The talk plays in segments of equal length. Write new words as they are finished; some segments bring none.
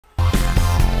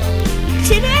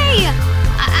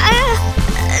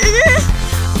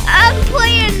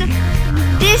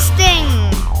this thing?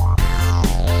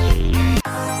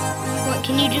 What,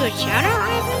 can you do a shout out,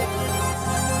 Ivan?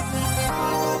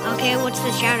 Okay, what's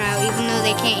the shout out, even though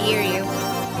they can't hear you?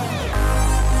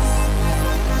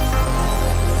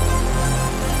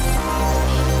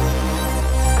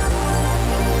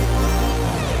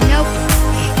 Nope.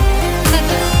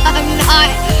 I'm not.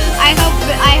 I hope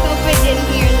it didn't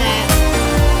hear that.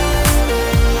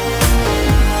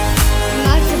 I'm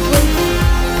not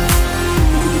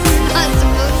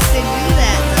supposed to do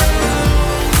that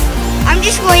though. I'm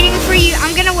just waiting for you.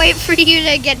 I'm gonna wait for you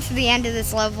to get to the end of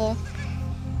this level.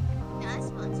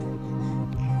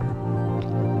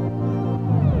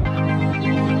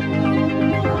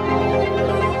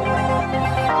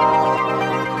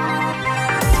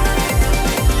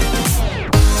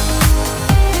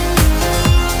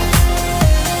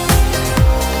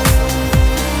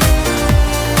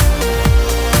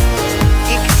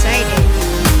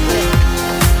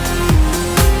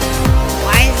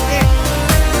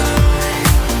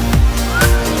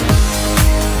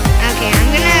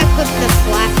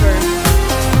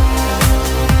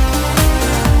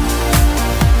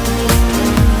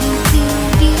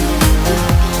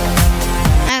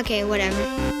 Okay, whatever. Okay,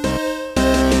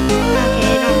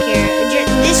 I don't care.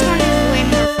 This one is way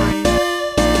more fun.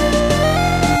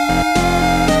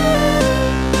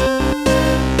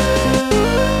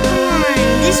 Come on,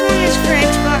 this one is for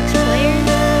Xbox players.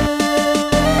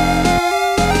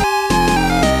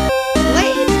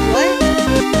 What?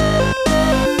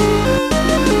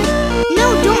 No,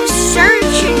 don't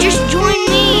search. Just join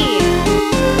me.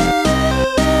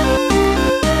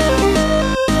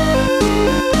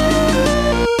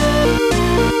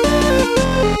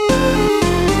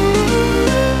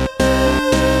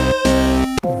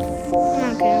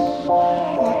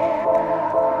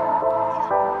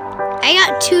 I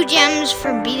got 2 gems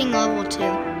for beating level 2.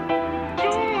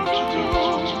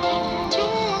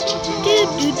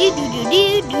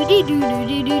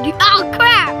 Oh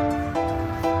crap!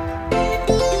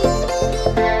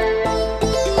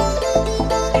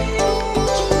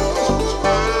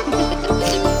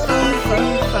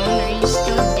 Phone, are you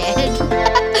still dead?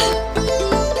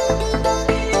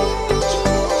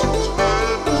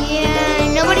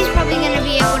 Yeah, nobody's probably gonna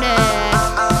be able to.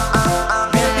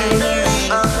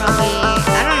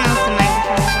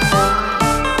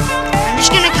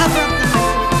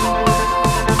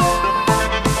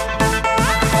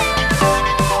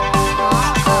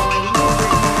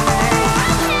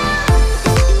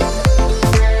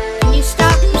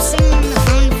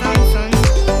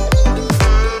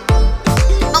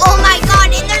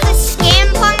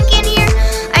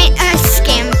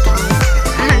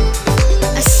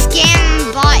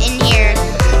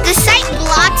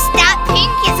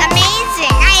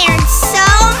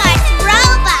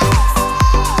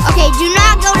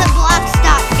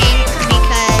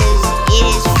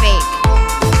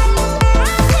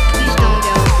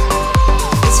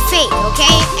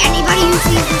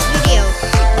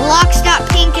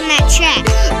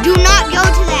 Do not go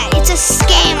to that. It's a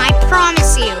scam, I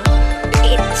promise you.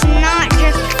 It's not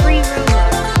just free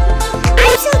Roblox.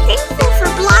 I'm so thankful for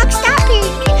Blocks.pink.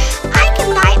 I can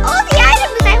buy all the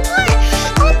items I want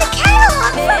on the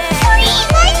catalog for free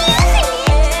by using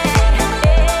it.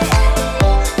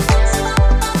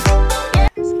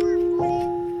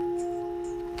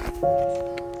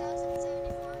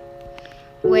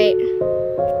 Wait.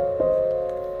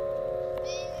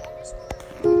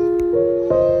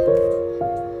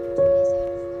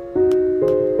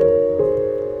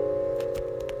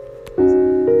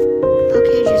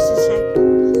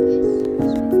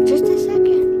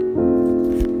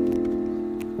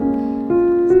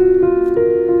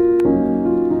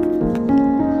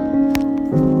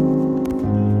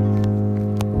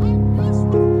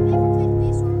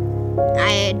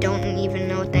 I don't even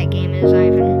know what that game is,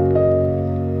 Ivan.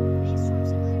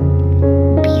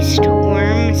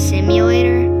 Beastworm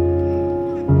Simulator?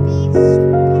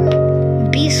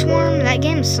 Beastworm? That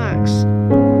game sucks.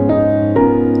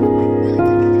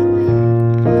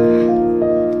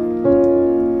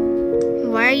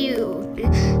 Why are you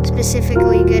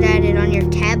specifically good at it on your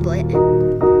tablet?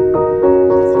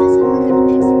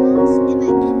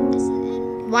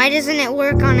 Why doesn't it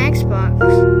work on Xbox?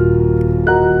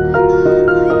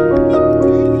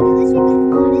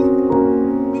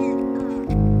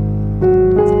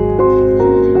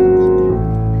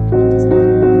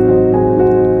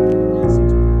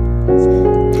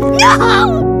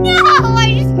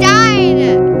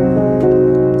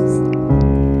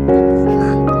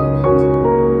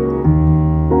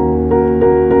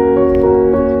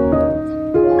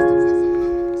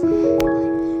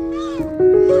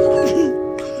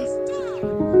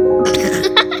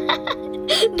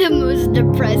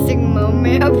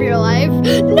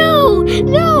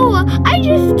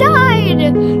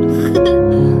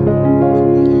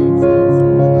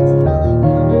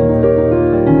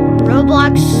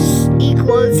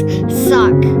 equals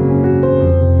suck.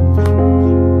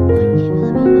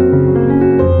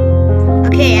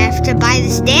 Okay, I have to buy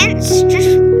this dance. Just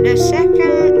a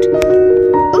second.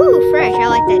 Ooh, fresh. I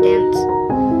like that dance.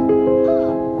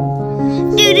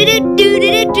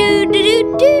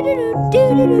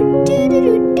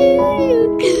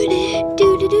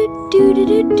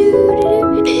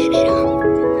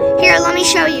 Here, let me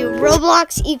show you.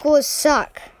 Roblox equals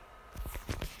suck.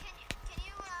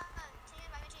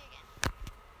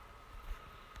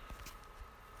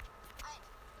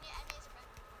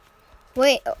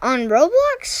 Wait, on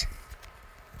Roblox?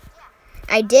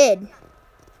 I did.